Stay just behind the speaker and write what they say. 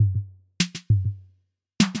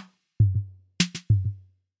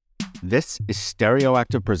This is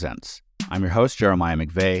Stereoactive Presents. I'm your host, Jeremiah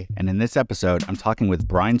McVeigh, and in this episode, I'm talking with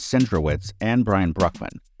Brian Centrowitz and Brian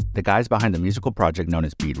Bruckman, the guys behind the musical project known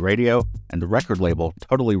as Beat Radio and the record label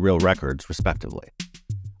Totally Real Records, respectively.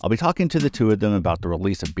 I'll be talking to the two of them about the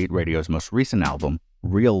release of Beat Radio's most recent album,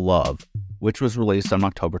 Real Love, which was released on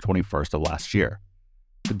October 21st of last year.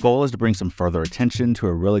 The goal is to bring some further attention to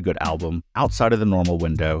a really good album outside of the normal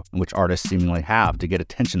window in which artists seemingly have to get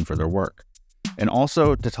attention for their work. And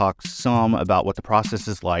also to talk some about what the process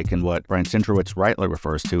is like and what Brian Centrowitz rightly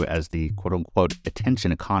refers to as the quote-unquote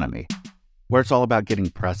attention economy, where it's all about getting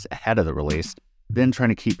press ahead of the release, then trying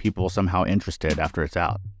to keep people somehow interested after it's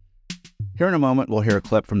out. Here in a moment, we'll hear a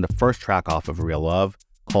clip from the first track off of Real Love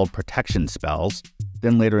called Protection Spells.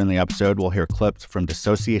 Then later in the episode, we'll hear clips from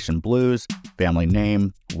Dissociation Blues, Family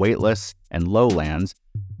Name, Weightless, and Lowlands.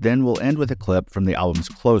 Then we'll end with a clip from the album's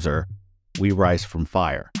closer, We Rise From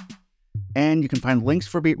Fire. And you can find links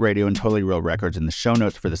for Beat Radio and Totally Real Records in the show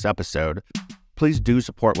notes for this episode. Please do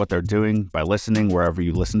support what they're doing by listening wherever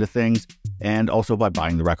you listen to things, and also by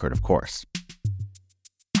buying the record, of course.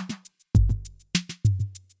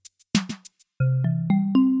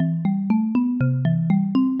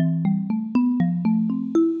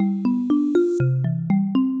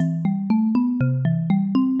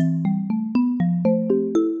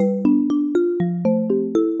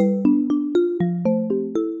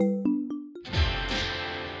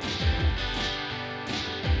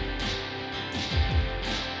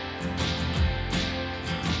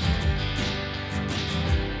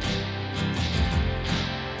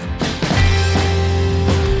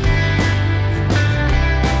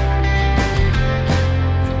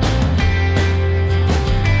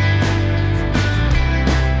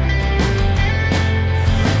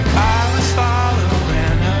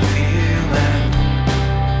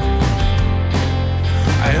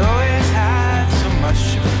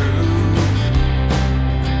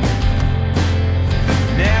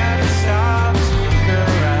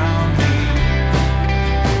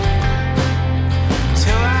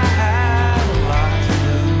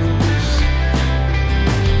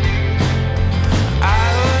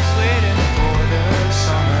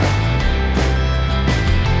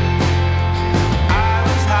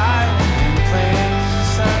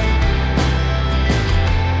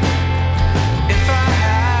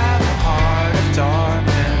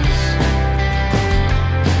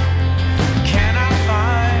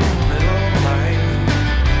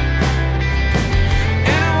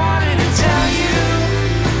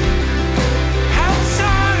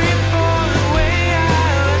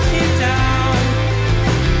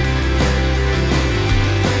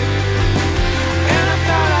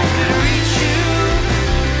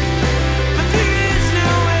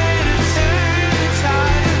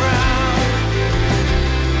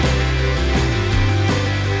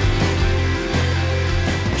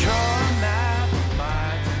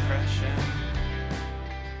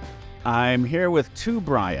 I'm here with two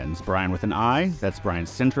Brians. Brian with an I, that's Brian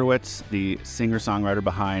Centrowitz, the singer-songwriter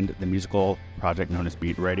behind the musical project known as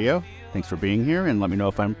Beat Radio. Thanks for being here, and let me know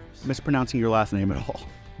if I'm mispronouncing your last name at all.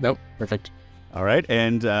 Nope, perfect. All right,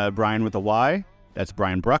 and Brian with a Y, that's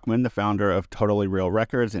Brian Bruckman, the founder of Totally Real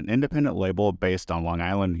Records, an independent label based on Long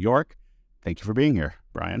Island, New York. Thank you for being here,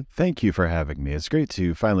 Brian. Thank you for having me. It's great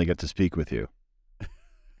to finally get to speak with you.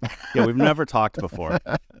 Yeah, we've never talked before.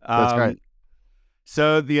 That's right.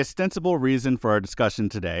 So the ostensible reason for our discussion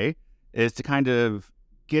today is to kind of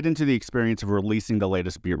get into the experience of releasing the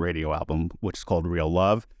latest Beat Radio album, which is called Real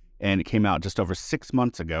Love, and it came out just over 6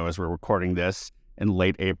 months ago as we're recording this in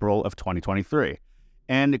late April of 2023.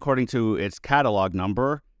 And according to its catalog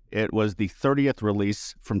number, it was the 30th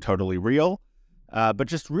release from Totally Real. But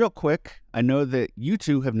just real quick, I know that you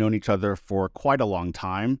two have known each other for quite a long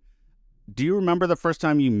time. Do you remember the first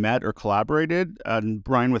time you met or collaborated?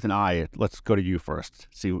 Brian with an I, let's go to you first.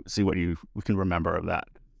 See what we can remember of that.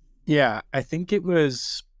 Yeah, I think it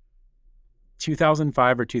was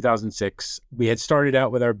 2005 or 2006. We had started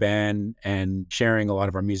out with our band and sharing a lot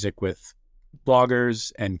of our music with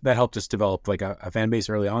bloggers, and that helped us develop like a fan base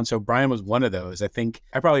early on. So Brian was one of those. I think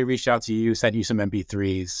I probably reached out to you, sent you some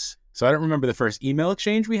MP3s. So I don't remember the first email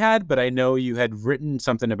exchange we had, but I know you had written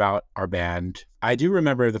something about our band. I do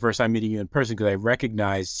remember the first time meeting you in person because I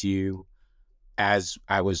recognized you as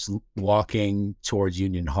I was walking towards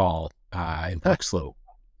Union Hall in Park Slope.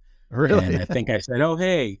 Really? And I think I said, "Oh,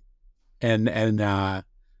 hey," and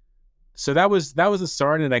so that was the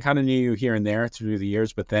start. And I kind of knew you here and there through the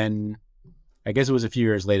years, but then I guess it was a few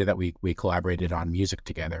years later that we collaborated on music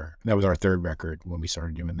together. That was our third record when we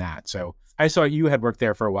started doing that. So I saw you had worked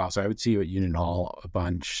there for a while, so I would see you at Union Hall a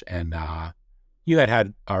bunch, and you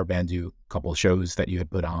had our band do couple of shows that you had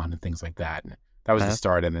put on and things like that. And that was the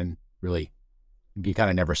start. And then really, you kind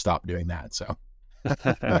of never stopped doing that. So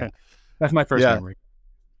that's my first memory.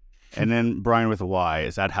 And then Brian with a Y,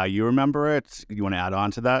 is that how you remember it? You want to add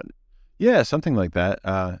on to that? Yeah, something like that.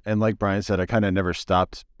 And like Brian said, I kind of never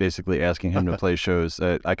stopped basically asking him to play shows.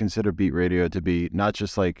 I consider Beat Radio to be not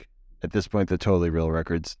just like, at this point, the Totally Real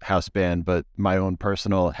Records house band, but my own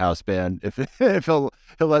personal house band. If he'll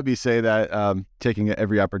let me say that, taking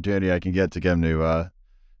every opportunity I can get to get him to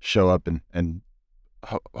show up and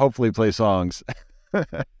hopefully play songs.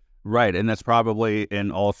 Right, and that's probably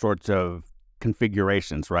in all sorts of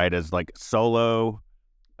configurations, right? As like solo,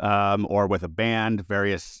 or with a band,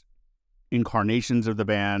 various incarnations of the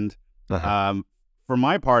band. For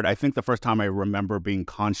my part, I think the first time I remember being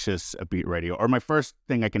conscious of Beat Radio, or my first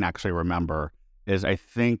thing I can actually remember, is I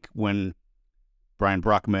think when Brian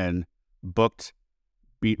Bruckman booked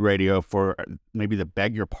Beat Radio for maybe the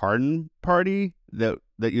Beg Your Pardon party that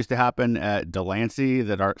used to happen at Delancey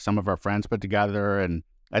that some of our friends put together. And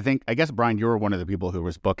I guess, Brian, you were one of the people who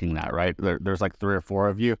was booking that, right? There's like 3 or 4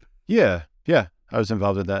 of you. Yeah. I was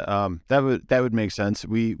involved in that. That would make sense.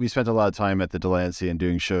 We spent a lot of time at the Delancey and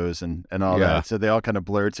doing shows and all that. So they all kind of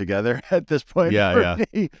blurred together at this point. Yeah.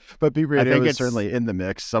 Me. But Beat Radio is certainly in the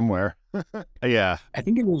mix somewhere. Yeah. I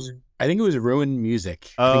think it was Ruined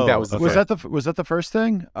Music. Oh, I think that was was that the first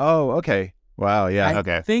thing? Oh, okay. Wow. Yeah.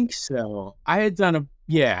 I think so. I had done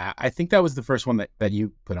I think that was the first one that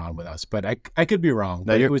you put on with us, but I could be wrong.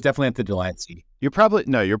 No, it was definitely at the Delancey. You're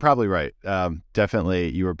probably right. Definitely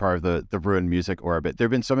you were part of the Ruined Music orbit.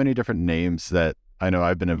 There've been so many different names that I know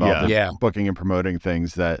I've been involved in booking and promoting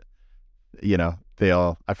things that,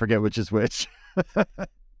 I forget which is which.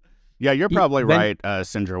 Yeah, you're probably right,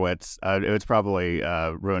 Sindrowitz. It was probably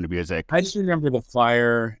Ruined Music. I just remember the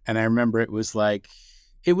flyer, and I remember it was like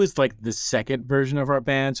the second version of our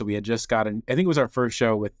band. So we had just gotten, I think it was our first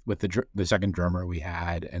show with the second drummer we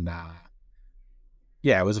had. And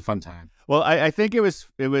it was a fun time. Well, I think it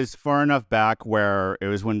was far enough back where it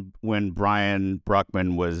was when Brian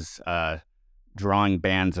Bruckman was drawing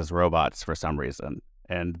bands as robots for some reason.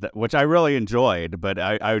 And which I really enjoyed, but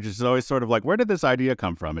I was just always sort of like, where did this idea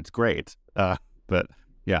come from? It's great. But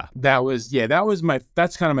yeah. That's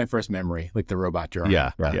kind of my first memory, like the robot drawing.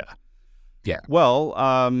 Yeah. Right. Yeah. Well,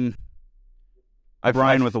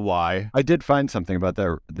 Brian with a Y. I did find something about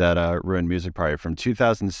that Ruined Music party from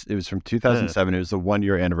 2000. It was from 2007. It was the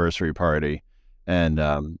 1-year anniversary party, and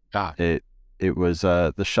it was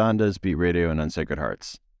the Shondas, Beat Radio, and Unsacred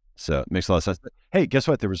Hearts. So it makes a lot of sense. Hey, guess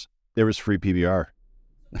what? There was free PBR.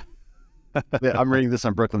 I'm reading this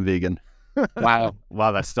on Brooklyn Vegan. Wow,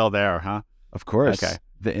 that's still there, huh? Of course. Okay.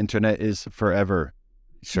 The internet is forever.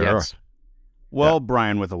 Sure. Yes. Well,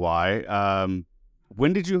 Brian with a Y,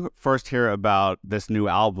 when did you first hear about this new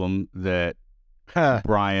album that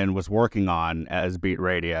Brian was working on as Beat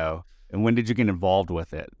Radio, and when did you get involved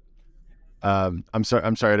with it? I'm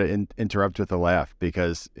sorry to interrupt with a laugh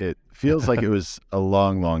because it feels like it was a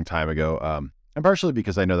long, long time ago. And partially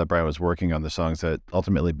because I know that Brian was working on the songs that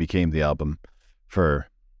ultimately became the album but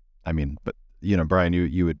Brian,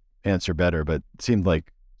 you would answer better, but it seemed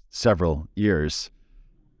like several years.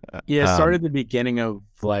 It started at the beginning of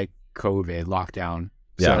like COVID lockdown.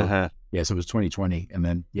 So, so it was 2020, and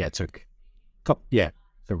then it took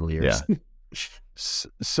several years. Yeah.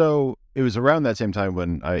 So it was around that same time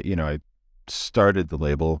when I started the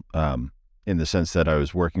label, in the sense that I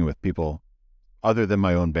was working with people other than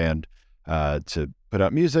my own band to put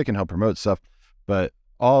out music and help promote stuff. But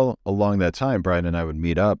all along that time, Brian and I would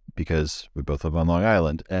meet up because we both live on Long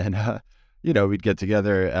Island, and we'd get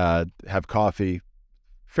together, have coffee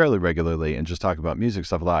fairly regularly, and just talk about music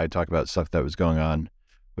stuff a lot. I'd talk about stuff that was going on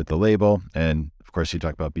with the label, and of course, he'd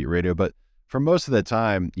talk about Beat Radio. But for most of the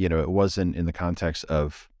time, it wasn't in the context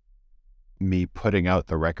of me putting out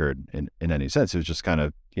the record in any sense. It was just kind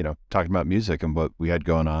of, talking about music and what we had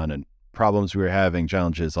going on and problems we were having,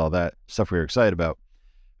 challenges, all that stuff we were excited about.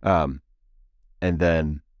 And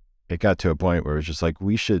then it got to a point where it was just like,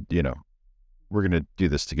 we should, we're going to do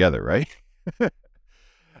this together, right?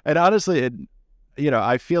 And honestly,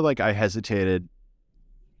 I feel like I hesitated.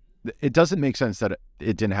 It doesn't make sense that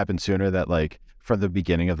it didn't happen sooner, that like from the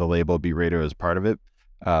beginning of the label, Beat Radio was part of it.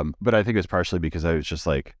 But I think it was partially because I was just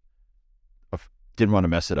like, didn't want to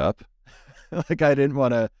mess it up. Like I didn't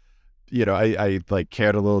want to, I like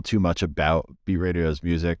cared a little too much about Beat Radio's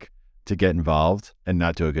music to get involved and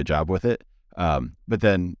not do a good job with it. But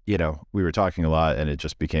then, we were talking a lot, and it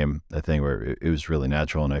just became a thing where it was really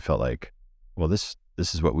natural. And I felt like, well, this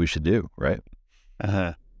is what we should do. Right.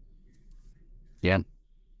 Yeah.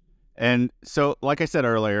 And so, like I said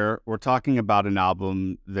earlier, we're talking about an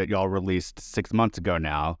album that y'all released 6 months ago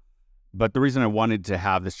now. But the reason I wanted to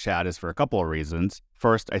have this chat is for a couple of reasons.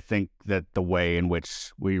 First, I think that the way in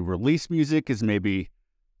which we release music is maybe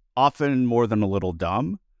often more than a little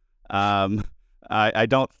dumb. I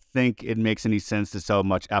don't think it makes any sense that so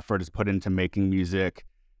much effort is put into making music,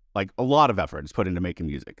 like a lot of effort is put into making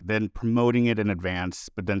music, then promoting it in advance,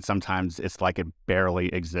 but then sometimes it's like it barely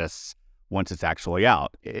exists once it's actually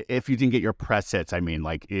out. If you didn't get your press hits, I mean,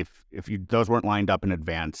 like if those weren't lined up in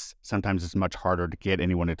advance, sometimes it's much harder to get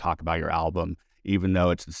anyone to talk about your album, even though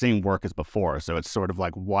it's the same work as before. So it's sort of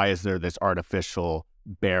like, why is there this artificial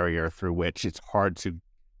barrier through which it's hard to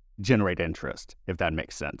generate interest, if that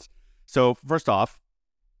makes sense? So first off,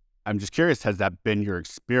 I'm just curious, has that been your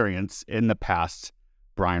experience in the past,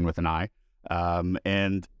 Brian with an I?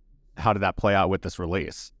 And how did that play out with this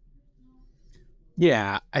release?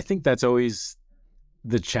 Yeah, I think that's always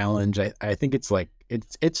the challenge. I think it's like,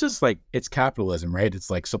 it's just like, it's capitalism, right?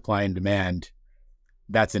 It's like supply and demand.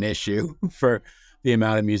 That's an issue for the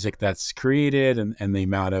amount of music that's created and the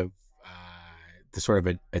amount of the sort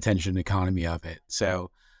of attention economy of it.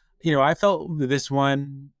 So, I felt this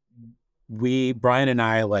one, Brian and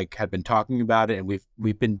I like had been talking about it, and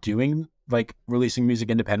we've been doing like releasing music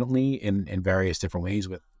independently in various different ways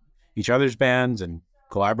with each other's bands and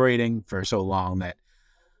collaborating for so long that,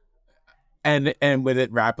 and with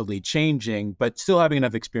it rapidly changing, but still having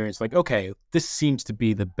enough experience, like, okay, this seems to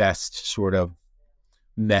be the best sort of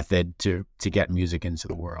method to get music into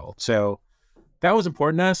the world. So that was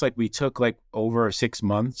important to us. Like we took like over 6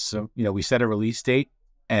 months. So, we set a release date,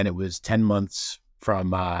 and it was 10 months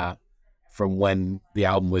from when the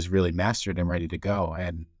album was really mastered and ready to go.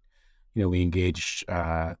 And, we engaged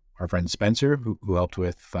our friend Spencer, who helped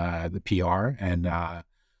with the PR, and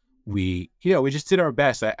we just did our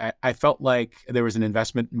best. I felt like there was an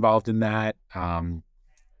investment involved in that. I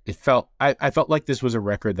felt like this was a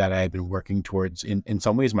record that I had been working towards in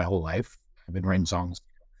some ways my whole life. I've been writing songs.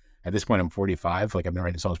 At this point, I'm 45. Like I've been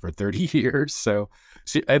writing songs for 30 years. So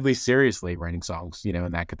at least seriously writing songs,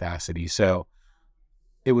 in that capacity. So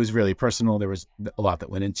it was really personal. There was a lot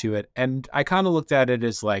that went into it. And I kind of looked at it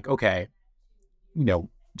as like, okay,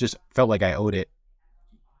 just felt like I owed it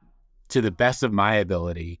to the best of my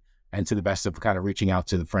ability and to the best of kind of reaching out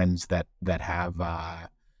to the friends that have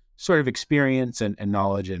sort of experience and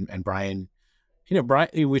knowledge. And Brian, Brian,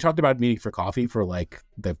 we talked about meeting for coffee for like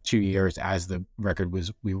the 2 years as the record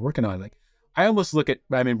we were working on. Like, I almost look at,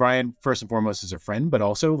 Brian, first and foremost, as a friend, but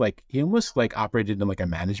also like he almost like operated in like a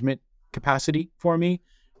management capacity for me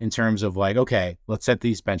in terms of like, okay, let's set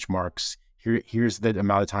these benchmarks. Here's the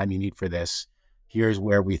amount of time you need for this. Here's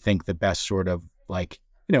where we think the best sort of like,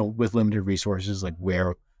 with limited resources, like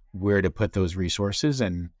where to put those resources,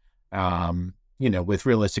 and, with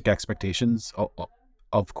realistic expectations,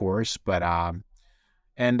 of course, but, I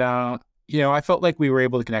felt like we were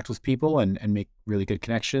able to connect with people and make really good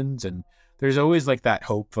connections. And there's always like that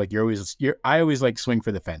hope, like I always like swing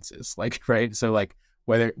for the fences, like, right. So like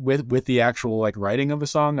whether with the actual like writing of a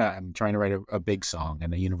song, I'm trying to write a big song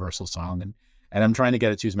and a universal song, and I'm trying to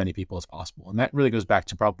get it to as many people as possible. And that really goes back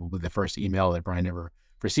to probably the first email that Brian ever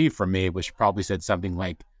received from me, which probably said something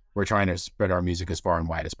like, we're trying to spread our music as far and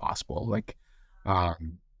wide as possible. Like,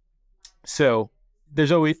 so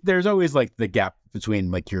there's always like the gap between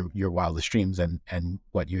like your wildest dreams and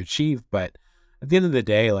what you achieve. But at the end of the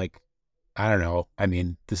day, like, I don't know.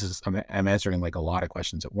 I'm answering like a lot of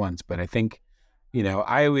questions at once, but I think,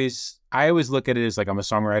 I always look at it as like, I'm a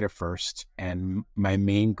songwriter first, and my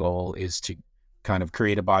main goal is to kind of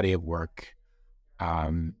create a body of work,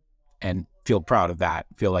 and feel proud of that,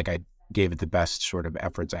 feel like I gave it the best sort of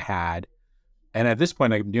efforts I had. And at this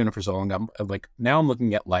point, I've been doing it for so long. I'm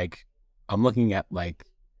looking at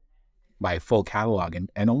my full catalog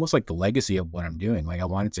and almost like the legacy of what I'm doing. Like I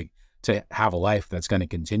want it to have a life that's going to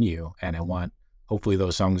continue. And hopefully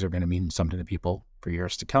those songs are going to mean something to people for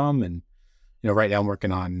years to come. And, right now I'm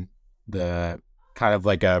working on the kind of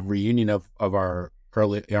like a reunion of our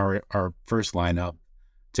first lineup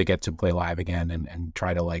to get to play live again and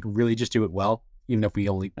try to like really just do it well. Even if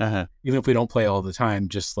we don't play all the time,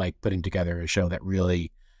 just like putting together a show that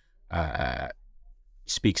really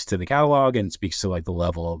speaks to the catalog and speaks to like the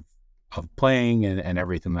level of playing and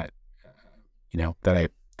everything that that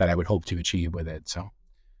I would hope to achieve with it. So I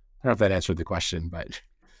don't know if that answered the question, but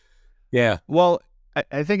yeah. Well,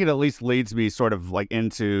 I think it at least leads me sort of like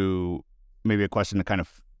into maybe a question to kind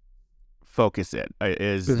of focus it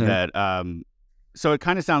is that so it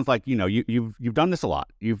kind of sounds like, you've done this a lot.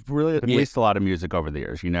 You've really released a lot of music over the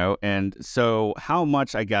years, and so how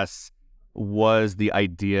much, I guess, was the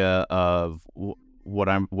idea of what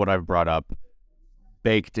I've brought up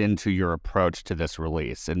baked into your approach to this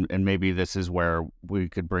release, and maybe this is where we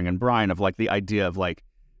could bring in Brian, of like the idea of like,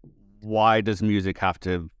 why does music have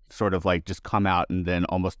to sort of like just come out and then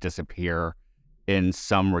almost disappear in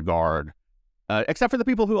some regard, except for the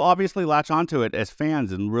people who obviously latch onto it as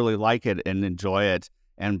fans and really like it and enjoy it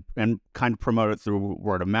and kind of promote it through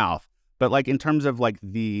word of mouth. But like in terms of like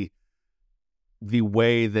the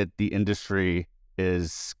way that the industry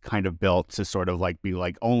is kind of built to sort of like be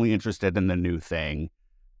like only interested in the new thing,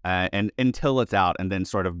 and until it's out, and then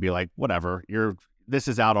sort of be like, whatever, this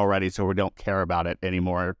is out already, so we don't care about it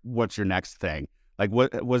anymore. What's your next thing? Like,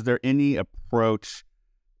 what was there any approach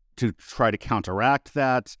to try to counteract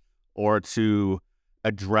that or to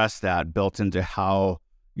address that built into how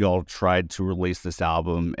y'all tried to release this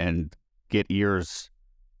album and get ears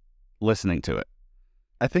listening to it?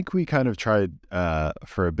 I think we kind of tried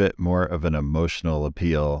for a bit more of an emotional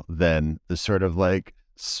appeal than the sort of like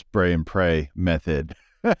spray and pray method,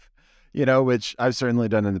 which I've certainly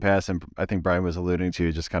done in the past. And I think Brian was alluding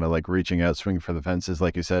to just kind of like reaching out, swinging for the fences,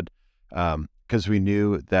 like you said, because we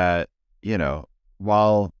knew that,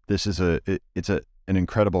 while this is it's an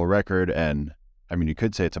incredible record, and I mean, you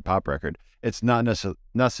could say it's a pop record, it's not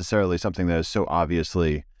necessarily something that is so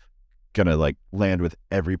obviously going to like land with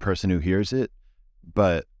every person who hears it.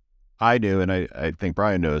 But I knew, and I think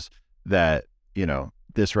Brian knows, that,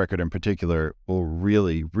 this record in particular will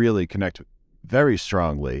really, really connect very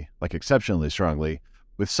strongly, like exceptionally strongly,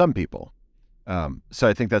 with some people. So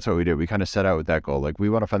I think that's what we did. We kind of set out with that goal. Like, we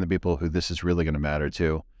want to find the people who this is really going to matter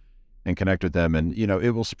to and connect with them. And,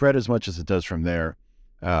 it will spread as much as it does from there.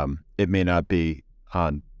 It may not be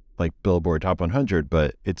on like Billboard Top 100,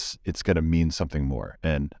 but it's going to mean something more.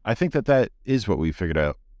 And I think that is what we figured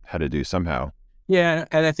out how to do somehow. Yeah,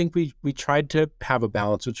 and I think we tried to have a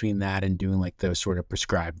balance between that and doing like those sort of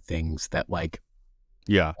prescribed things that like,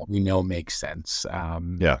 we know makes sense.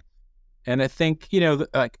 And I think,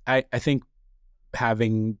 like I think I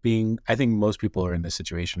think most people are in this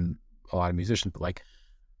situation, a lot of musicians, but like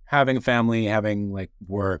having a family, having like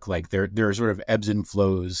work, like there are sort of ebbs and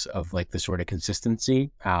flows of like the sort of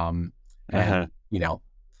consistency. And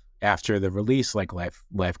after the release, like life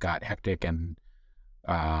got hectic, and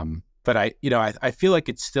but I feel like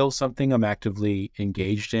it's still something I'm actively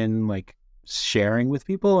engaged in, like sharing with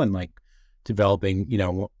people and like developing,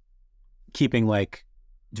 keeping like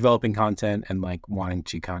developing content and like wanting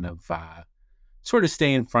to kind of sort of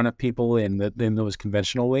stay in front of people in those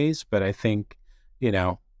conventional ways. But I think, there's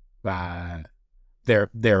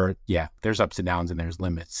ups and downs and there's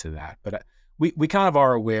limits to that. But we kind of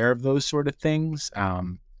are aware of those sort of things.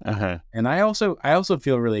 And I also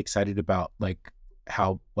feel really excited about like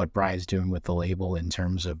what Brian's doing with the label in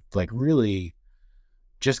terms of like really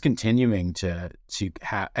just continuing to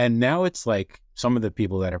have, and now it's like some of the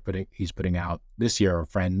people that he's putting out this year are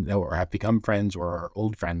friends or have become friends or are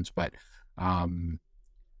old friends. But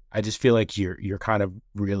I just feel like you're kind of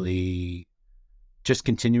really just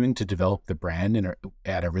continuing to develop the brand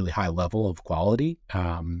at a really high level of quality.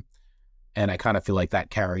 And I kind of feel like that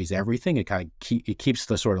carries everything. It kind of it keeps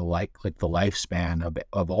the sort of like the lifespan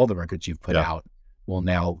of all the records you've put out will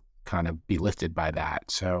now kind of be lifted by that.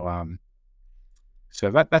 So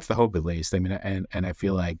that's the hope, at least. I mean, and I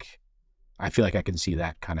feel like I can see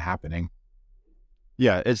that kind of happening.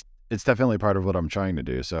 Yeah, it's definitely part of what I'm trying to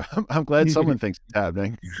do. So I'm glad someone thinks it's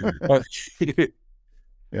happening.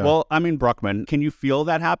 Yeah. Well, I mean, Bruckman, can you feel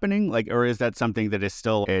that happening? Like, or is that something that is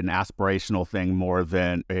still an aspirational thing more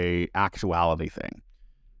than a actuality thing?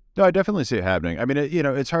 No, I definitely see it happening. I mean,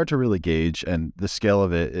 it's hard to really gauge, and the scale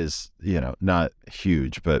of it is, not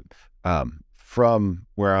huge, but from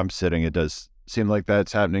where I'm sitting, it does seem like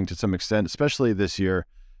that's happening to some extent, especially this year.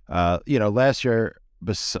 Last year,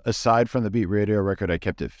 aside from the Beat Radio record, I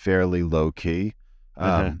kept it fairly low key.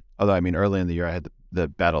 Although, I mean, early in the year, I had the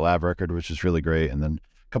Battle Lab record, which was really great, and then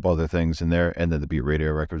a couple other things in there. And then the Beat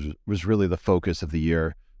Radio record was really the focus of the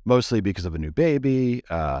year, mostly because of a new baby.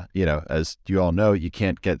 As you all know, you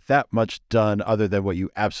can't get that much done other than what you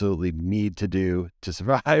absolutely need to do to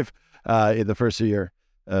survive in the first year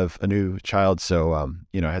of a new child. So, I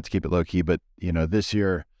had to keep it low key. But, this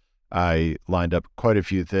year I lined up quite a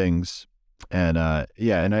few things. And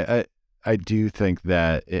I do think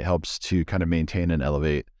that it helps to kind of maintain and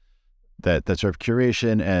elevate that sort of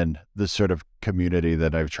curation and the sort of community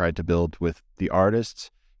that I've tried to build with the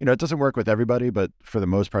artists. It doesn't work with everybody, but for the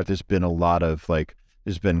most part, there's been a lot of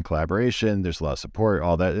there's been collaboration, there's a lot of support,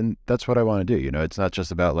 all that. And that's what I want to do. It's not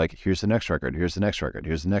just about like, here's the next record, here's the next record,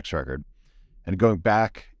 here's the next record. And going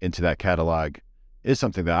back into that catalog is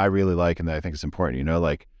something that I really like and that I think is important.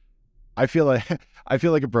 I feel like I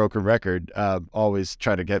feel like a broken record. Always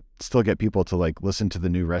try to still get people to like listen to the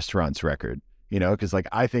new Restaurants record, because like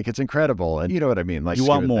I think it's incredible, and you know what I mean. Like You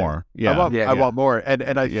want more, I want Yeah, I yeah. want more,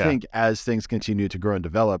 and I Yeah. think as things continue to grow and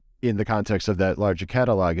develop in the context of that larger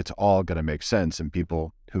catalog, it's all going to make sense, and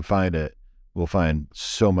people who find it will find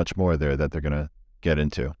so much more there that they're going to get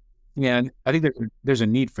into. Yeah, and I think there's a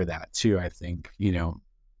need for that too. I think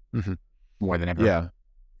Mhm. more than ever. Yeah.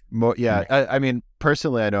 Yeah. I mean,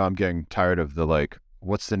 personally, I know I'm getting tired of the like,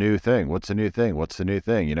 what's the new thing? What's the new thing? What's the new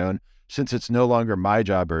thing? And since it's no longer my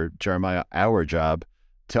job or Jeremiah, our job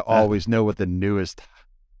to always know what the newest,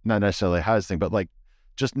 not necessarily hottest thing, but like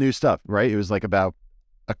just new stuff, right? It was like about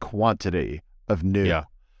a quantity of new. Yeah.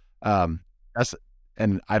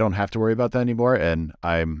 And I don't have to worry about that anymore. And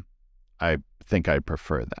I think I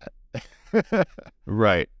prefer that.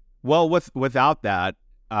 Right. Well, without that,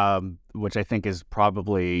 which I think is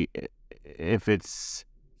probably, if it's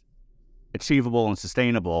achievable and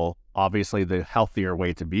sustainable, obviously the healthier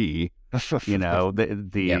way to be,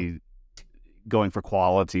 the going for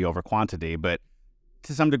quality over quantity. But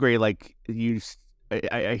to some degree, like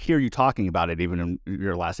I hear you talking about it even in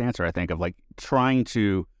your last answer, I think, of like trying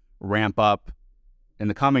to ramp up in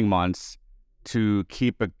the coming months to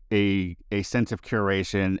keep a sense of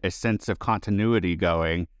curation, a sense of continuity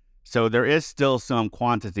going. So there is still some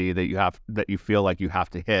quantity that you feel like you have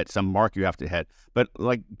to hit, some mark you have to hit. But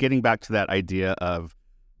like getting back to that idea of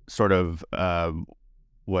sort of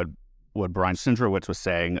what Brian Sindrowitz was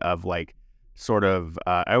saying of like sort of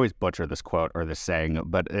I always butcher this quote or this saying,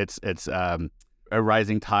 but it's a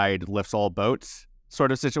rising tide lifts all boats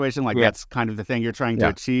sort of situation. Like that's kind of the thing you're trying to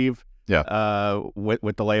achieve. Yeah.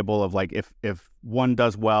 With the label of like if one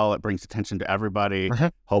does well, it brings attention to everybody,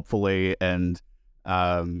 hopefully, and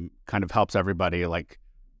kind of helps everybody like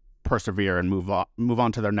persevere and move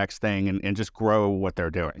on to their next thing and just grow what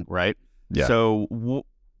they're doing, right? Yeah. So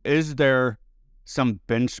is there some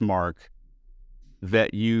benchmark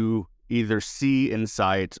that you either see in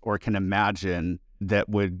sight or can imagine that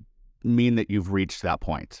would mean that you've reached that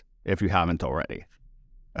point if you haven't already?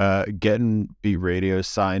 Getting Beat Radio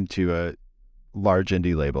signed to a large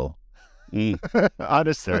indie label.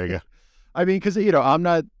 Honestly, there you go. I mean, because I'm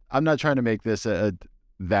not trying to make this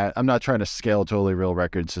that I'm not trying to scale Totally Real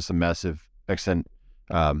Records to some massive extent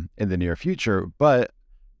in the near future, but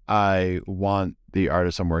I want the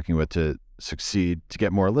artists I'm working with to succeed, to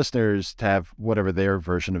get more listeners, to have whatever their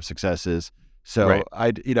version of success is. So Right.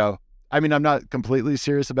 I'm not completely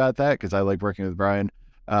serious about that because I like working with Brian.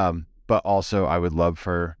 But also I would love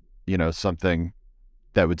for, something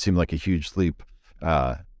that would seem like a huge leap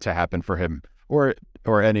to happen for him or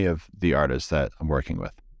any of the artists that I'm working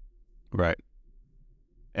with. Right.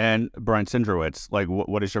 And Brian Sindrowitz, like,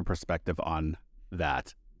 what is your perspective on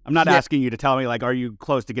that? I'm not asking you to tell me, like, are you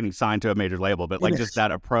close to getting signed to a major label, but like just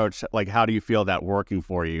that approach, like, how do you feel that working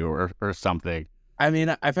for you or something? I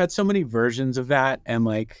mean, I've had so many versions of that, and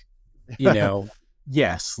like,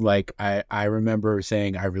 yes, like I remember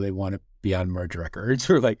saying I really want to be on Merge Records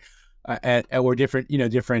or like, or different,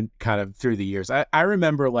 different kind of through the years. I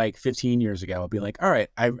remember like 15 years ago, I'd be like, all right,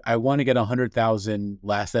 I want to get 100,000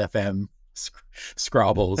 Last FM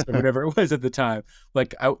scrabbles or whatever it was at the time.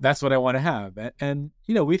 Like that's what I want to have. And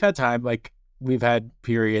we've had time, like we've had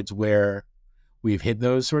periods where we've hit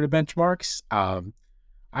those sort of benchmarks.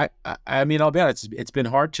 I mean, I'll be honest, it's been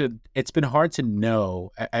hard to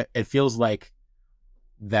know. It feels like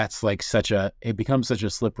that's like it becomes such a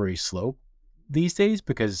slippery slope these days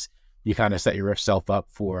because you kind of set yourself up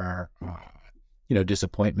for,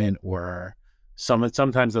 disappointment or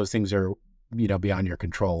sometimes those things are, beyond your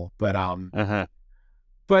control. But,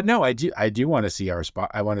 but no, I do want to see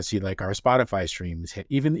I want to see like our Spotify streams hit,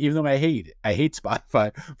 even though I hate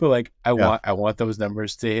Spotify, but like I want those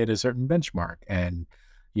numbers to hit a certain benchmark. And,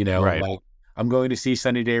 Right. like I'm going to see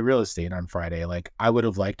Sunny Day Real Estate on Friday. Like I would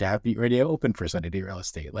have liked to have Beat Radio open for Sunny Day Real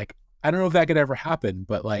Estate. Like, I don't know if that could ever happen,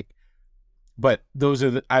 but those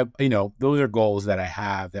are those are goals that I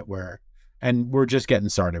have and we're just getting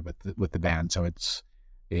started with the band. So it's,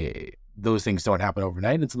 those things don't happen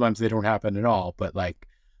overnight and sometimes they don't happen at all. But like,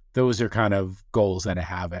 those are kind of goals that I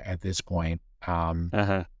have at this point.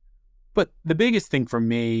 But the biggest thing for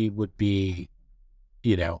me would be,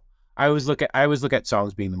 I always look at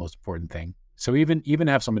songs being the most important thing. So even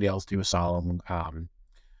have somebody else do a song, or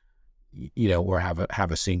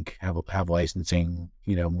have a sync, have licensing,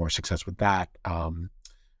 more success with that.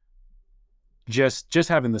 Just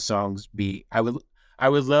having the songs be, I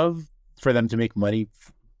would love for them to make money.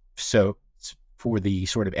 So for the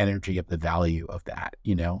sort of energy of the value of that,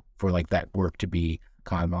 for like that work to be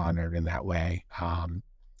kind of honored in that way.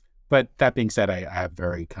 But that being said, I have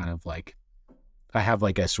very kind of like, I have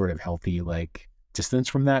like a sort of healthy like distance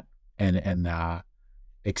from that and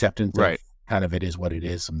acceptance of kind of it is what it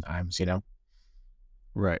is sometimes, you know?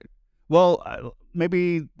 Right. Well,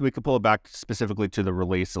 maybe we could pull it back specifically to the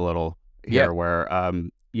release a little here where,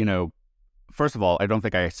 you know, first of all, I don't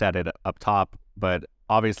think I said it up top, but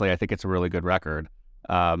obviously I think it's a really good record.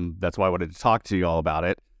 That's why I wanted to talk to you all about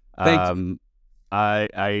it. Thank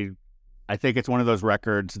you. I think it's one of those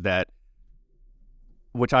records that,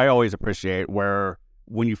 which I always appreciate, where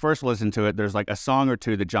when you first listen to it, there's like a song or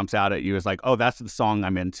two that jumps out at you as like, oh, that's the song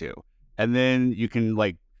I'm into. And then you can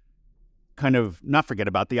like kind of not forget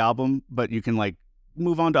about the album, but you can like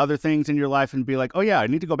move on to other things in your life and be like, oh yeah, I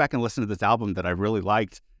need to go back and listen to this album that I really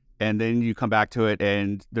liked. And then you come back to it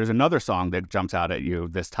and there's another song that jumps out at you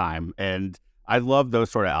this time. And I love those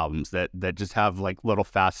sort of albums that just have like little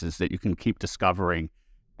facets that you can keep discovering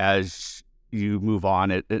as you move on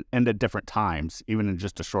and at different times, even in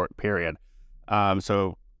just a short period.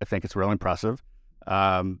 So I think it's real impressive.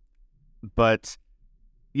 But,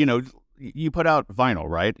 you know, you put out vinyl,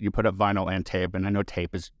 right? You put up vinyl and tape, and I know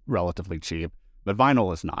tape is relatively cheap, but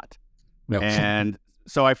vinyl is not. No. And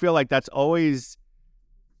so I feel like that's always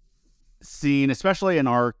seen, especially in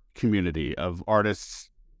our community of artists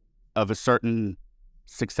of a certain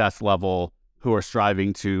success level who are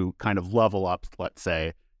striving to kind of level up, let's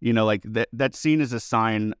say, you know, like that's seen as a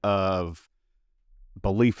sign of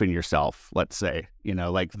belief in yourself, let's say, you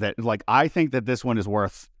know, like that, like I think that this one is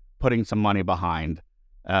worth putting some money behind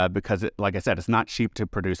because like I said, it's not cheap to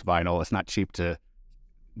produce vinyl. It's not cheap to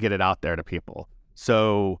get it out there to people.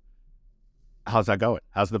 So how's that going?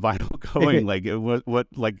 How's the vinyl going? Like what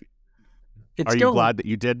like, are you glad that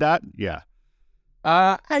you did that? Yeah.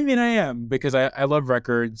 I mean, I am, because I love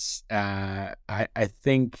records. I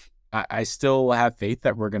think I still have faith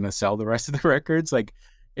that we're going to sell the rest of the records. Like,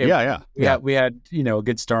 we had, you know, a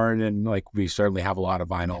good start, and like, we certainly have a lot of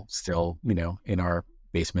vinyl still, you know, in our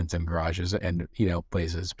basements and garages and, you know,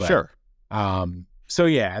 places. But, sure. So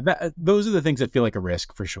yeah, those are the things that feel like a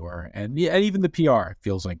risk for sure. And yeah, and even the PR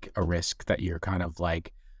feels like a risk that you're kind of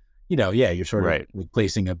like, you know, you're sort of like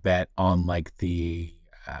placing a bet on like the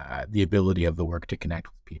ability of the work to connect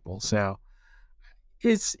with people. So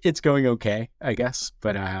it's going okay, I guess.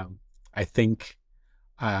 But I think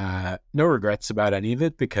no regrets about any of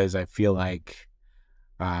it, because I feel like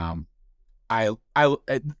I've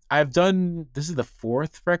done, this is the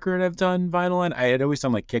fourth record I've done vinyl on. I had always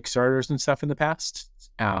done like Kickstarters and stuff in the past.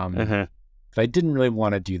 But I didn't really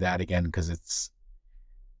want to do that again because it's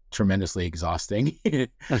tremendously exhausting and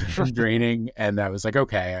draining. And I was like,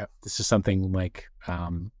 okay, this is something like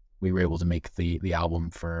we were able to make the album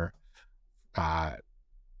for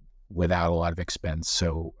without a lot of expense.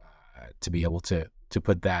 So to be able to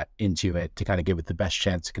put that into it, to kind of give it the best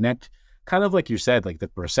chance to connect, kind of like you said, like the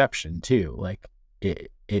perception too, like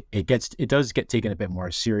it does get taken a bit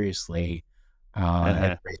more seriously and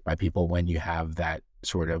embraced by people when you have that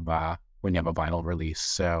sort of when you have a vinyl release.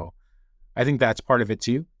 So I think that's part of it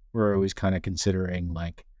too. We're always kind of considering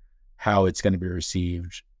like how it's going to be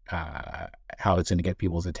received, how it's going to get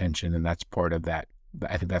people's attention, and that's part of that.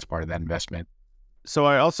 I think that's part of that investment. So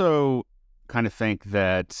I also kind of think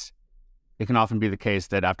that it can often be the case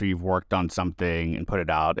that after you've worked on something and put it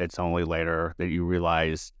out, it's only later that you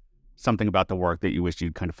realize something about the work that you wish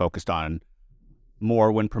you'd kind of focused on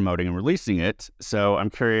more when promoting and releasing it. So I'm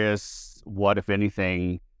curious what, if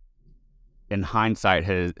anything, in hindsight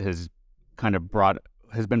has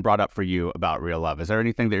been brought up for you about Real Love. Is there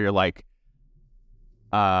anything that you're like,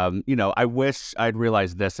 you know, I wish I'd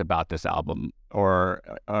realized this about this album, or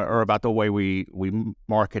about the way we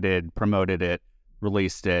marketed, promoted it,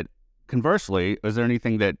 released it? Conversely, is there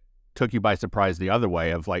anything that took you by surprise the other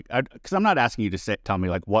way of like, because I'm not asking you to tell me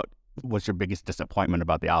like what was your biggest disappointment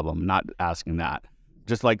about the album. I'm not asking that.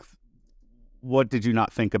 Just like, what did you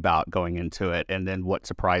not think about going into it, and then what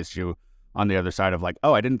surprised you on the other side of like,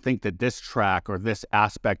 oh, I didn't think that this track or this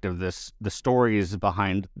aspect of this, the stories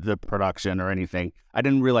behind the production or anything, I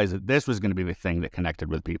didn't realize that this was going to be the thing that connected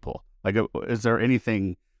with people. Like, is there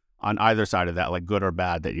anything on either side of that, like good or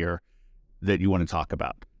bad, that you want to talk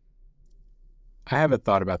about? I haven't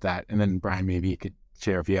thought about that. And then Brian, maybe you could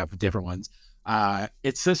share if you have different ones.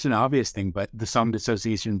 It's such an obvious thing, but the song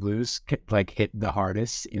Dissociation Blues like hit the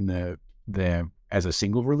hardest in the as a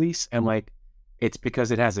single release. And like, it's because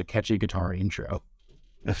it has a catchy guitar intro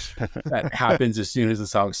that happens as soon as the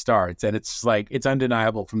song starts. And it's like, it's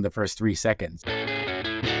undeniable from the first 3 seconds.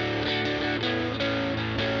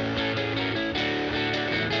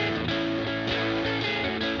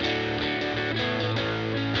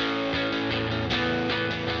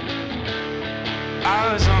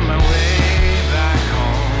 I was on my way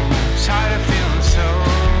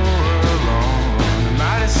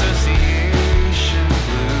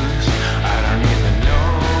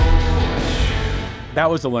that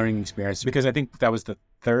was a learning experience because I think that was the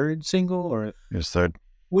third single, or Yes, third.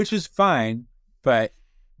 which is fine, but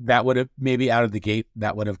that would have maybe out of the gate,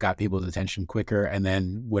 that would have got people's attention quicker and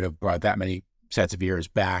then would have brought that many sets of ears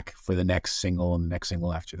back for the next single and the next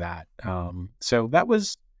single after that. So that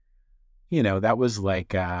was, that was like,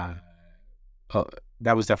 that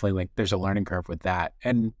was definitely like, there's a learning curve with that.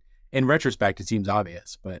 And in retrospect, it seems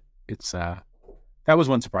obvious, but it's, that was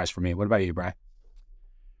one surprise for me. What about you, Brian?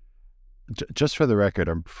 Just for the record,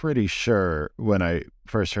 I'm pretty sure when I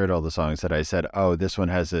first heard all the songs that I said, oh, this one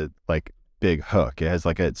has a like big hook. It has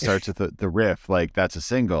like it starts with the riff, like that's a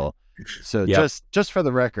single. So Yep. just for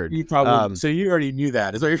the record, You probably, so you already knew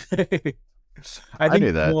that, is what you're saying. I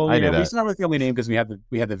knew that. Well, I knew we that. started with the only name because we had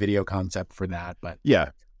the video concept for that, but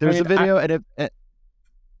Yeah, there's mean, a video,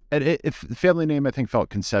 if the family name I think felt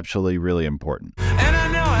conceptually really important. And I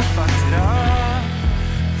know I fucked it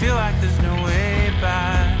up. Feel like there's no way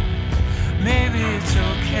back. Maybe it's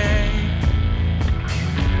okay.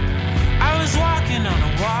 I was walking on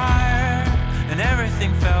a wire and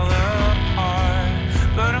everything fell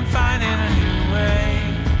apart, but I'm finding a new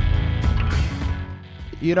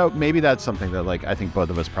way. Maybe that's something that like I think both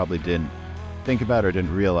of us probably didn't think about or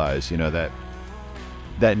didn't realize, that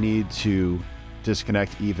need to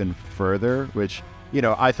disconnect even further, which,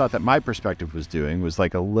 I thought that my perspective was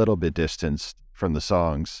like a little bit distanced from the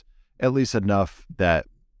songs, at least enough that,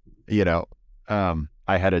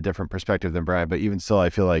 I had a different perspective than Brian, but even still, I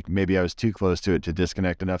feel like maybe I was too close to it to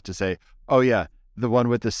disconnect enough to say, oh yeah, the one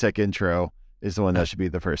with the sick intro is the one that should be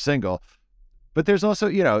the first single. But there's also,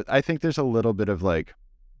 I think there's a little bit of like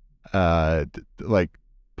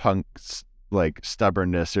punk's like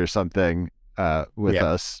stubbornness or something with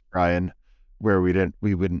us, Brian, where we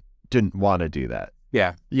didn't want to do that.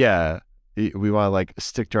 yeah. We want to like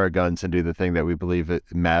stick to our guns and do the thing that we believe it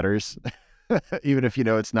matters, even if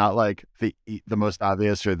it's not like the most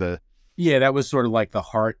obvious or the That was sort of like the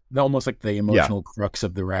heart, almost like the emotional crux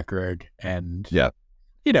of the record, and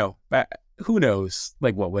who knows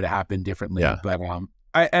like what would happen differently. But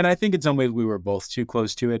I think in some ways we were both too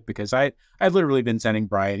close to it because I'd literally been sending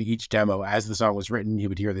Brian each demo as the song was written. He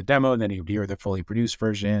would hear the demo, and then he would hear the fully produced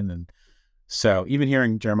version, and so even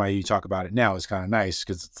hearing Jeremiah you talk about it now is kind of nice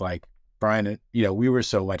because it's like Brian, we were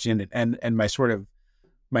so much in it, and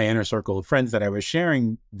my inner circle of friends that I was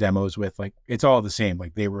sharing demos with, like it's all the same.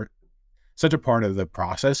 Like they were such a part of the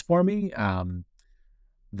process for me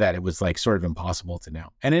that it was like sort of impossible to know.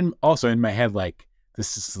 And also in my head, like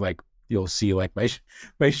this is like you'll see like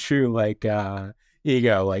my true like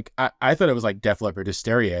ego. Like I thought it was like Def Leppard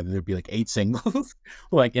Hysteria, and there'd be like 8 singles,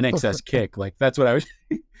 like In Excess Kick. Like that's what I was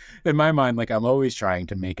in my mind. Like I'm always trying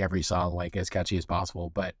to make every song like as catchy as possible,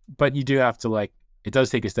 but you do have to like it does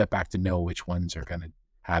take a step back to know which ones are gonna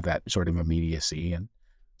have that sort of immediacy, and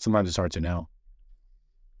sometimes it's hard to know.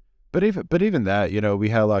 But even that, we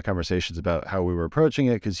had a lot of conversations about how we were approaching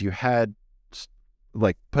it because you had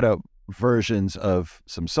like put out versions of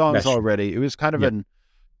some songs already. It was kind of an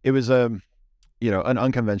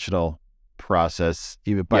unconventional process,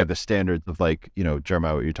 even by the standards of like,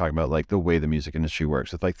 Jeremiah, what you're talking about, like the way the music industry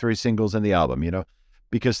works with like 3 singles in the album,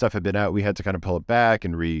 because stuff had been out, we had to kind of pull it back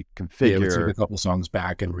and reconfigure. We took a couple songs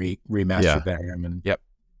back and remastered them. And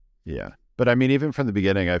Yeah. But I mean, even from the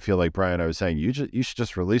beginning, I feel like Brian, I was saying, you should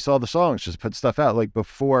just release all the songs, just put stuff out like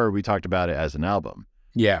before we talked about it as an album.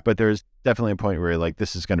 Yeah. But there's definitely a point where like,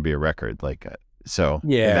 this is going to be a record. Like, and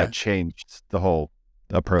that changed the whole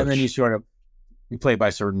approach. And then you play by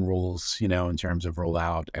certain rules, in terms of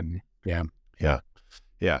rollout and Yeah.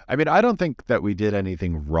 I mean, I don't think that we did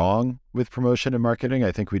anything wrong with promotion and marketing.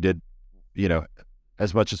 I think we did,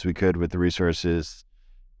 as much as we could with the resources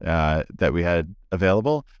that we had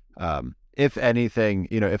available. If anything,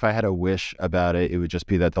 if I had a wish about it, it would just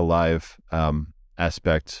be that the live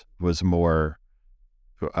aspect was more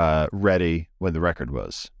ready when the record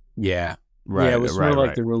was. Yeah. Right. Yeah, it was sort of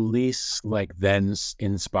like the release like then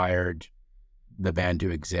inspired the band to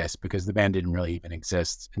exist because the band didn't really even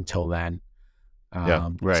exist until then. So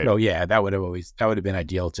that would have been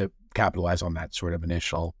ideal to capitalize on that sort of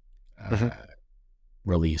initial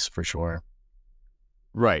release for sure.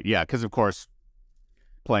 Right. Yeah. Because of course,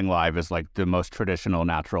 playing live is like the most traditional,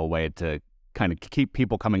 natural way to kind of keep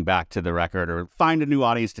people coming back to the record or find a new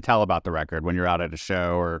audience to tell about the record when you're out at a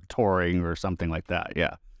show or touring or something like that.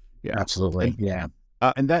 Yeah. Yeah. Absolutely.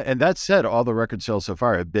 And that said, all the record sales so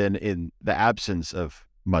far have been in the absence of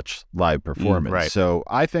much live performance. Right. So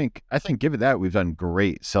I think given that, we've done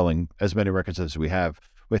great selling as many records as we have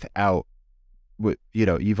without,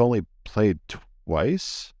 you've only played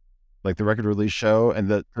twice, like the record release show and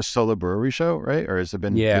the solo brewery show, right? Or has there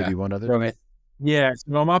been maybe one other? Yeah.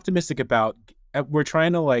 So I'm optimistic about we're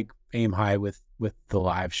trying to like aim high with the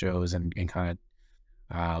live shows and kind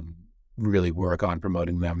of really work on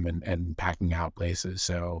promoting them and packing out places.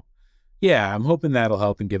 So yeah, I'm hoping that'll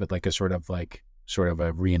help and give it like a sort of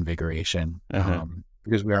a reinvigoration.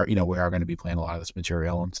 Because we are going to be playing a lot of this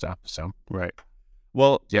material and stuff. So Right.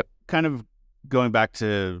 Well, Yep. kind of going back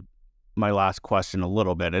to my last question a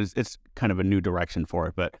little bit, it's kind of a new direction for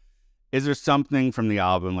it, but is there something from the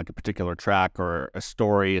album, like a particular track or a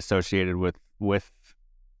story associated with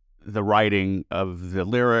the writing of the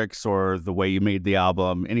lyrics or the way you made the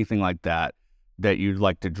album, anything like that you'd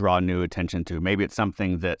like to draw new attention to? Maybe it's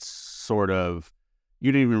something that's sort of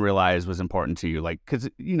you didn't even realize was important to you, like, because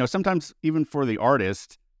sometimes even for the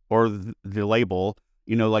artist or the label,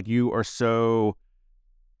 like you are so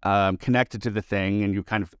connected to the thing, and you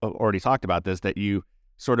kind of already talked about this, that you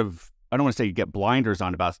sort of, I don't want to say you get blinders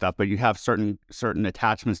on about stuff, but you have certain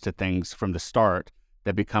attachments to things from the start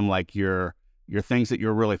that become like your things that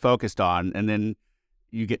you're really focused on, and then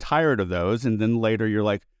you get tired of those, and then later you're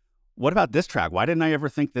like, what about this track? Why didn't I ever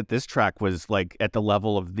think that this track was like at the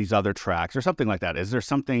level of these other tracks or something like that? Is there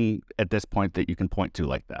something at this point that you can point to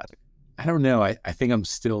like that? I don't know. I think I'm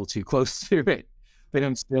still too close to it. But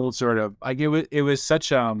I'm still sort of like it was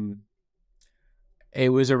such it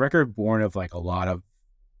was a record born of like a lot of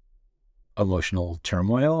emotional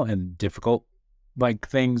turmoil and difficult like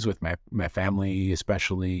things with my family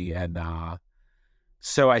especially, and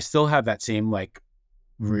so I still have that same like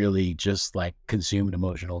really just like consumed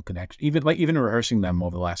emotional connection. Even rehearsing them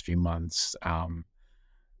over the last few months,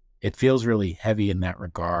 it feels really heavy in that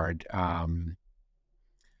regard. I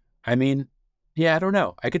mean, yeah, I don't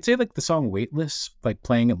know. I could say like the song Weightless, like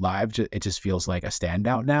playing it live, it just feels like a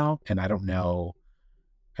standout now. And I don't know.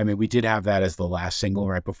 I mean, we did have that as the last single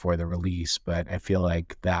right before the release, but I feel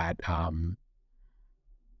like that,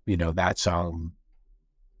 that song,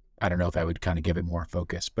 I don't know if I would kind of give it more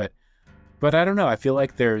focus, but I don't know. I feel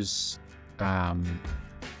like there's, I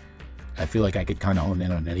feel like I could kind of hone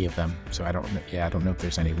in on any of them. So I don't know if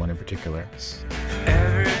there's any one in particular.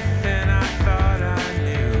 Everything I thought I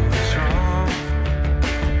knew was wrong.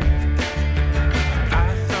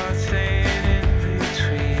 I thought staying in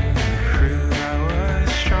between would prove I was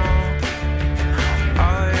strong.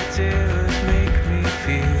 All it did was make me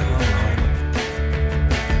feel alone,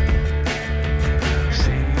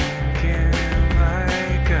 sinking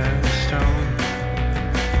like a stone.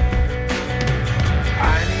 I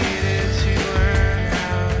needed to learn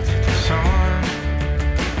how to disarm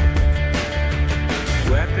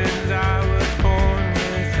weapons I was born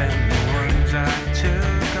with and the ones I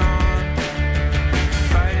took on,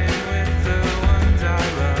 fighting with the ones I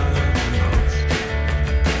love the most,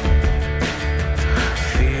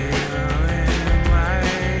 feeling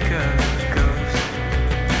like a ghost.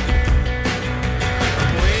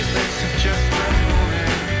 I'm weightless just for a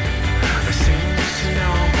moment, I seem to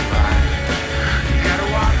know why. You gotta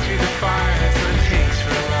walk through the fire, that's what it takes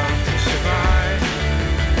for love to survive.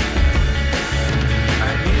 I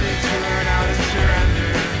needed to learn how to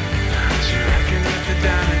surrender, to reckon with the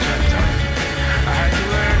damage I've done. I had to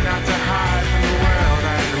learn not to hide from the world,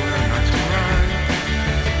 I had to learn not to run.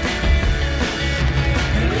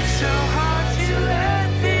 It's so hard to let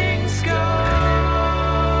things go,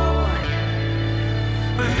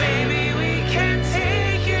 but maybe we can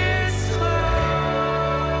take it slow.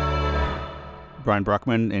 Brian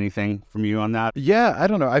Bruckman, anything from you on that? Yeah, I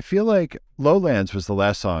don't know. I feel like Lowlands was the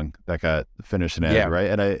last song that got finished and added, Yeah. right?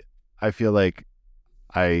 And I feel like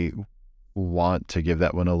I want to give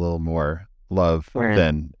that one a little more love Right.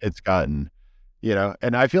 than it's gotten,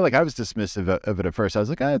 And I feel like I was dismissive of it at first. I was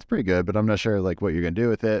like, it's pretty good, but I'm not sure like what you're gonna do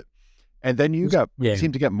with it. And then you Yeah.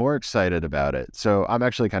 seemed to get more excited about it. So I'm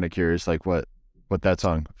actually kind of curious, like what that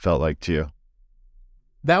song felt like to you.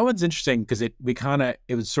 That one's interesting because it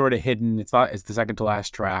was sort of hidden. It's the second to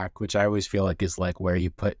last track, which I always feel like is like where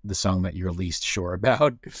you put the song that you're least sure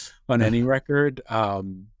about on any record.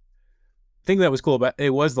 Thing that was cool about it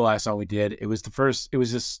was the last song we did. It was the first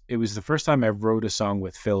time I wrote a song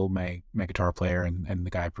with Phil, my guitar player, and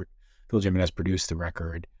the guy Phil Jimenez produced the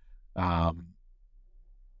record. I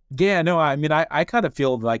mean, I kind of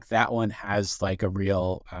feel like that one has like a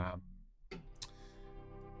real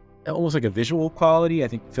almost like a visual quality. I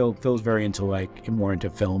think Phil's very into more into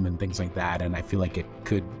film and things like that, and I feel like it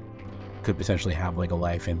could potentially have like a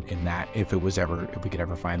life in that if we could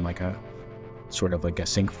ever find like a sort of like a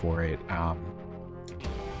sync for it.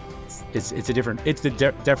 It's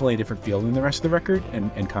definitely a different feel than the rest of the record,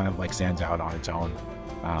 and kind of like stands out on its own.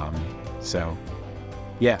 So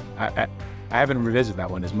yeah, I haven't revisited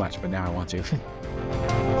that one as much, but now I want to.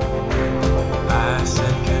 I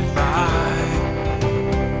said goodbye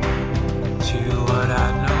to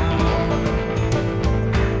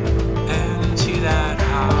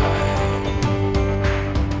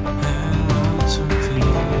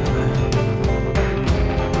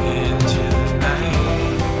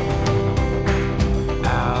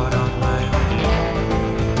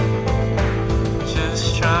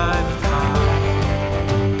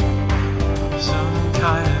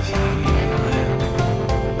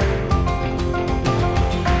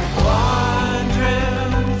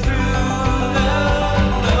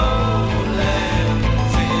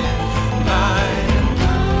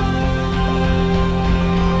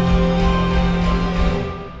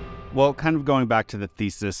Well, kind of going back to the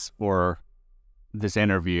thesis for this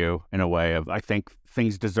interview in a way of, I think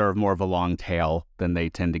things deserve more of a long tail than they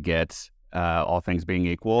tend to get, all things being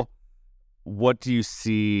equal. What do you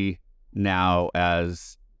see now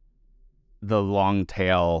as the long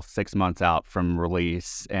tail 6 months out from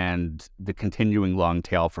release and the continuing long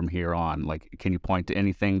tail from here on? Like, can you point to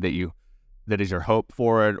anything that is your hope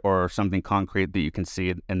for it, or something concrete that you can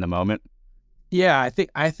see in the moment? Yeah,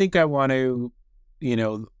 I think I want to,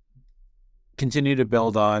 continue to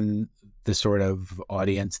build on the sort of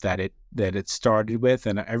audience that it started with,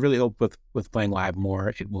 and I really hope with playing live more,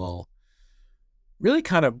 it will really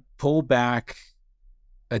kind of pull back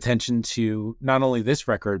attention to not only this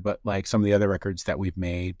record, but like some of the other records that we've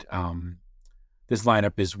made. This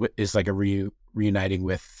lineup is like a reuniting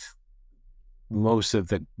with most of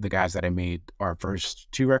the guys that I made our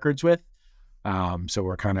first two records with. So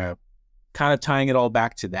we're kind of tying it all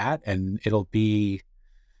back to that, and it'll be,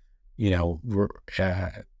 we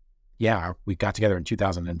got together in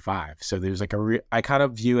 2005. So there's like I kind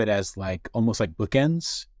of view it as like almost like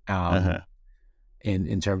bookends.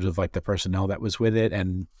 In terms of like the personnel that was with it.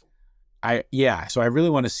 And so I really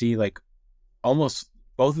want to see like almost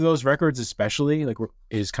both of those records, especially like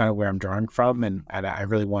is kind of where I'm drawing from. And I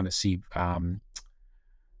really want to see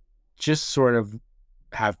just sort of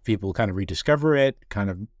have people kind of rediscover it, kind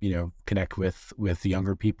of, connect with the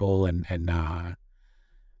younger people and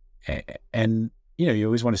you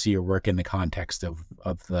always want to see your work in the context of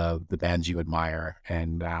the bands you admire.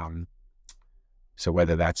 And, so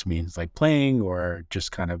whether that means like playing or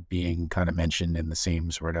just kind of being kind of mentioned in the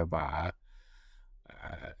same sort of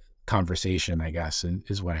conversation, I guess,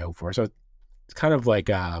 is what I hope for. So it's kind of like,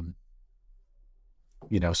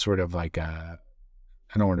 sort of like, I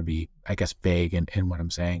don't want to be, I guess, vague in what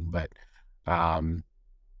I'm saying, but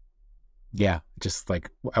just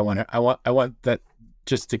like I want that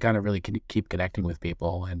just to kind of really keep connecting with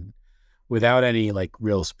people, and without any like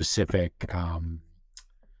real specific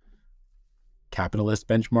capitalist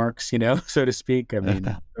benchmarks, so to speak. I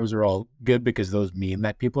mean, those are all good because those mean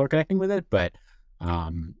that people are connecting with it. But I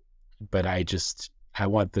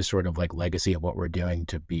want the sort of like legacy of what we're doing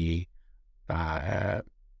to be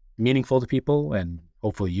meaningful to people and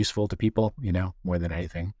hopefully useful to people, more than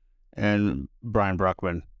anything. And Brian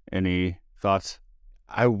Bruckman, any thoughts?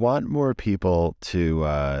 I want more people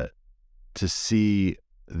to see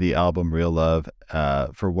the album Real Love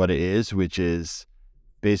for what it is, which is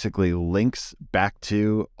basically links back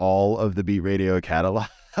to all of the Beat Radio catalog.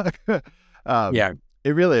 It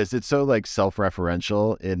really is. It's so like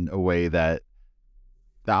self-referential in a way that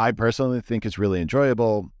I personally think is really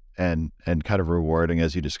enjoyable and kind of rewarding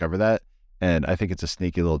as you discover that. And I think it's a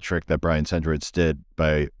sneaky little trick that Brian Sendrowitz did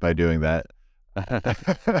by doing that.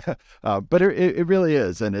 But it really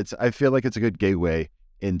is. And I feel like it's a good gateway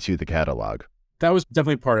into the catalog. That was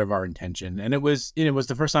definitely part of our intention. And it was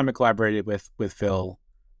the first time I collaborated with Phil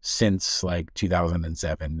since like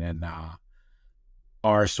 2007, and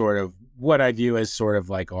our sort of what I view as sort of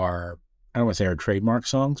like our, I don't want to say our trademark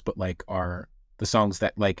songs, but like the songs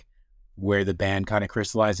that like where the band kind of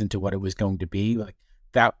crystallized into what it was going to be. Like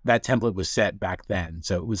that template was set back then,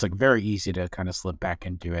 so it was like very easy to kind of slip back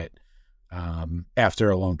into it after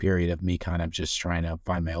a long period of me kind of just trying to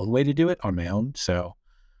find my own way to do it on my own. So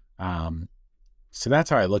that's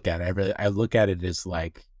how I look at it. I look at it as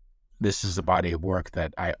like, this is a body of work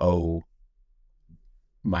that I owe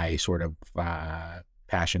my sort of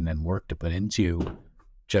passion and work to put into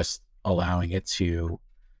just allowing it to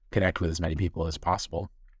connect with as many people as possible.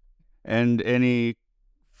 And any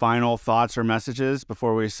final thoughts or messages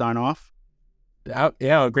before we sign off?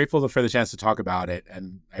 I'm grateful for the chance to talk about it.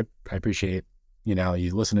 And I appreciate, you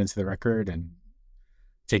listening to the record and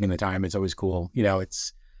taking the time. It's always cool.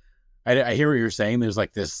 I hear what you're saying.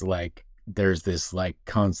 There's this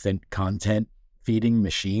constant content feeding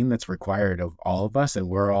machine that's required of all of us, and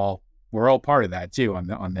we're all part of that too on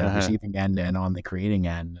the receiving end and on the creating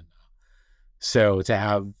end. So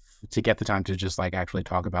to get the time to just like actually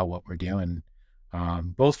talk about what we're doing, I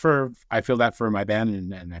feel that for my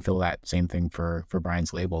band, and I feel that same thing for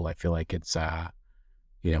Brian's label. I feel like it's I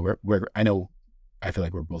feel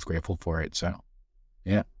like we're both grateful for it. So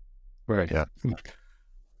yeah, right,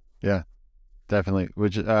 yeah. Definitely.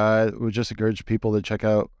 Would just encourage people to check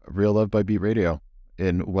out Real Love by Beat Radio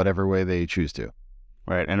in whatever way they choose to.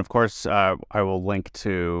 Right. And of course, I will link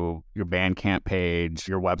to your Bandcamp page,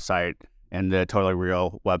 your website, and the Totally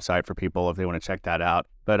Real website for people if they want to check that out.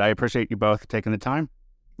 But I appreciate you both taking the time.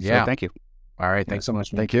 Yeah. So thank you. All right. Thanks so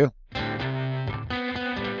much. Thank you.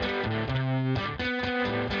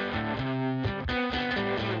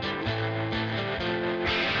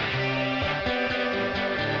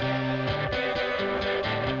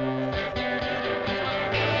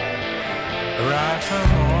 Arrive from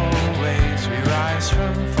always, we rise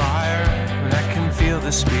from fire. When I can feel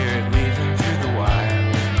the spirit weaving through the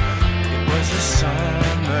wire. It was a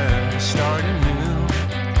summer, starting new.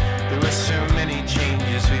 There were so many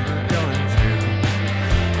changes we were going through.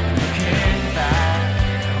 Looking back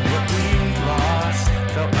at what we'd lost,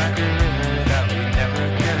 felt like a river that we'd never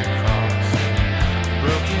get across.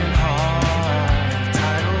 Broken heart, a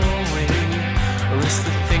tidal wave, a list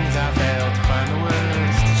of things I failed to find the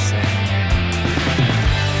words to say.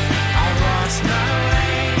 I lost my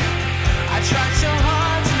way, I tried so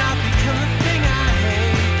hard to not become the thing I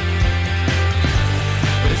hate.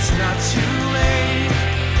 But it's not too late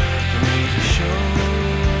for me to show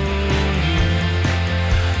you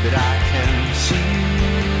that I can see.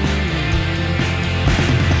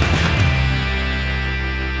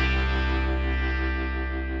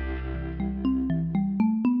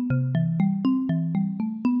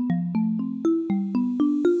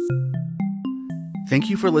 Thank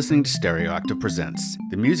you for listening to Stereoactive Presents.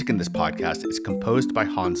 The music in this podcast is composed by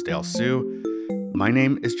Hansdale Sue. My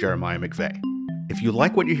name is Jeremiah McVeigh. If you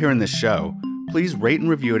like what you hear in this show, please rate and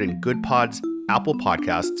review it in Good Pods, Apple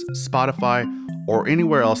Podcasts, Spotify, or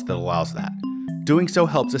anywhere else that allows that. Doing so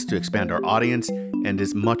helps us to expand our audience and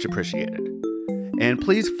is much appreciated. And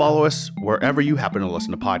please follow us wherever you happen to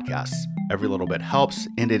listen to podcasts. Every little bit helps,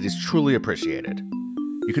 and it is truly appreciated.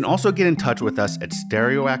 You can also get in touch with us at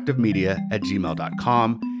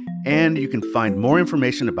stereoactivemedia@gmail.com, and you can find more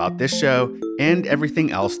information about this show and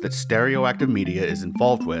everything else that Stereoactive Media is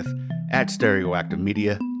involved with at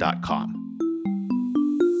stereoactivemedia.com.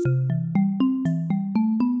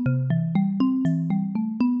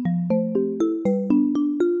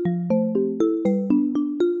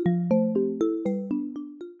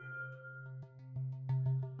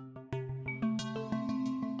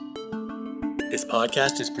 This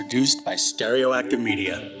podcast is produced by Stereoactive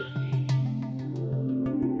Media.